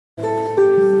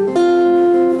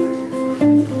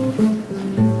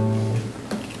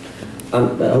I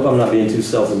hope I'm not being too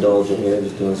self-indulgent here,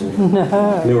 just doing some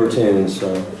newer tunes,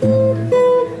 so.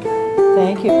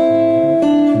 Thank you.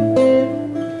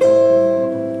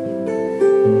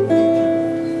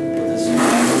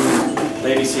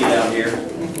 Lady seat out here.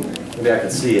 Maybe I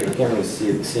can see it. I can't really see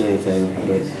anything, but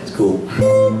it's cool.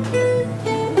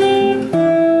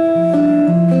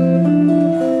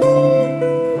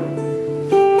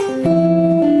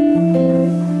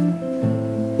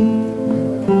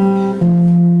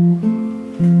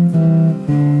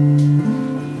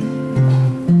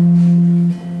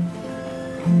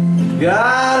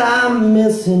 God, I'm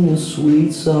missing your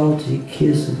sweet, salty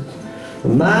kisses.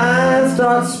 My mind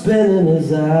starts spinning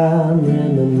as I'm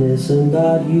reminiscing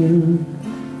about you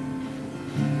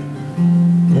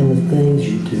and the things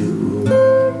you do.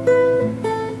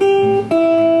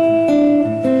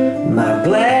 My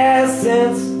glass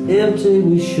since empty,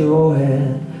 we sure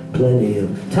had plenty of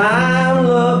time,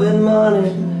 love, and money.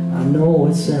 I know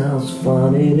it sounds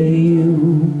funny to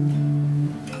you,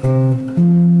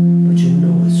 but you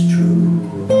know it's true.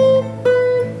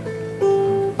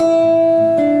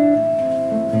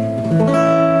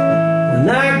 When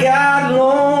I got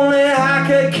lonely, I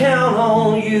could count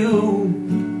on you.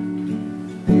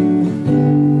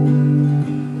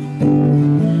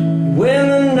 When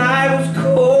the night was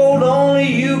cold, only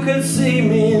you could see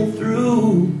me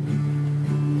through.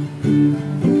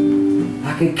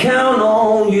 I could count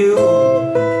on you.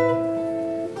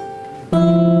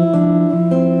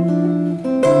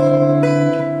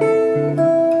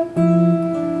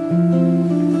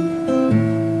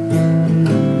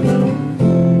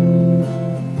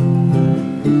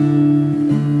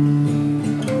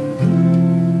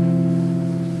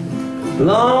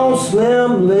 Long,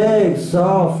 slim legs,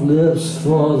 soft lips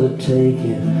for the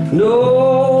taking.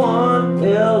 No one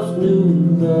else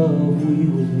knew the love we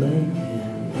was making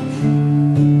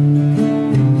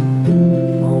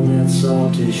on that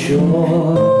salty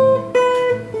shore.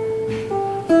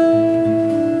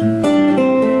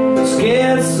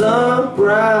 Skin sun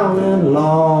brown and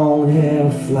long hair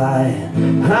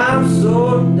flying. I'm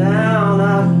so down,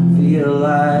 I feel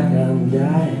like I'm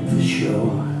dying for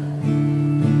sure.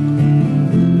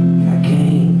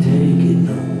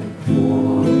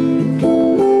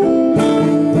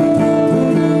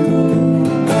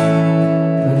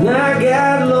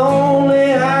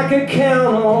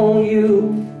 Count on you.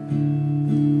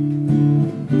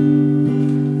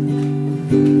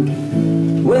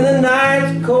 When the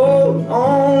night's cold,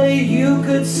 only you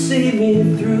could see me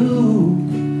through.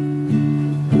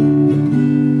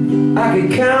 I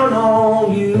could count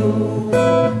on you.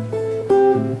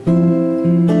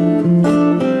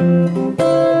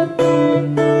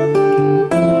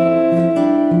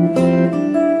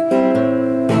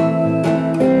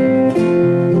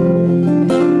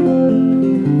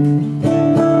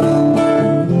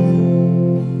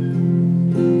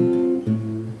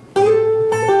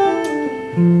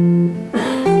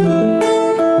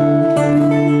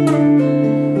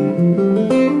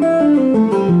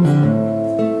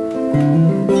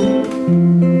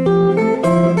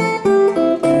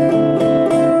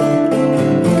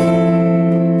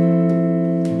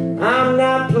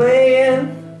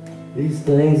 These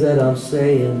things that I'm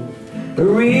saying are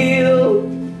real.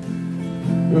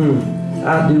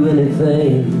 I'd do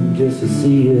anything just to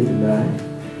see you tonight.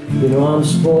 You know I'm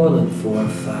spoiling for a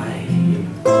fight.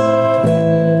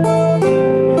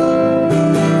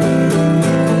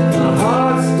 My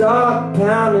heart starts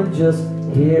pounding just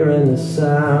hearing the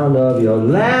sound of your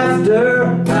laughter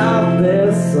out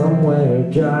there somewhere.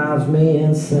 Drives me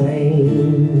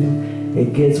insane.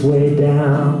 It gets way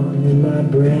down in my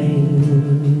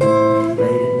brain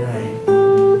late at night.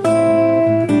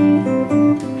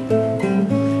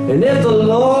 And if the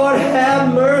Lord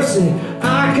have mercy,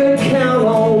 I could count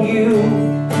on you.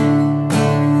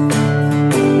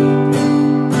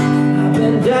 I've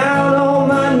been down on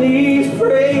my knees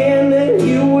praying that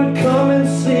you would come and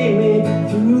see me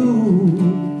through.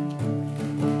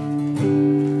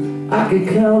 I could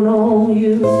count on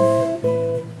you.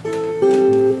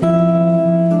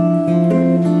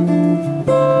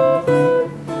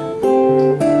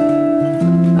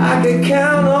 I could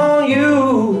count on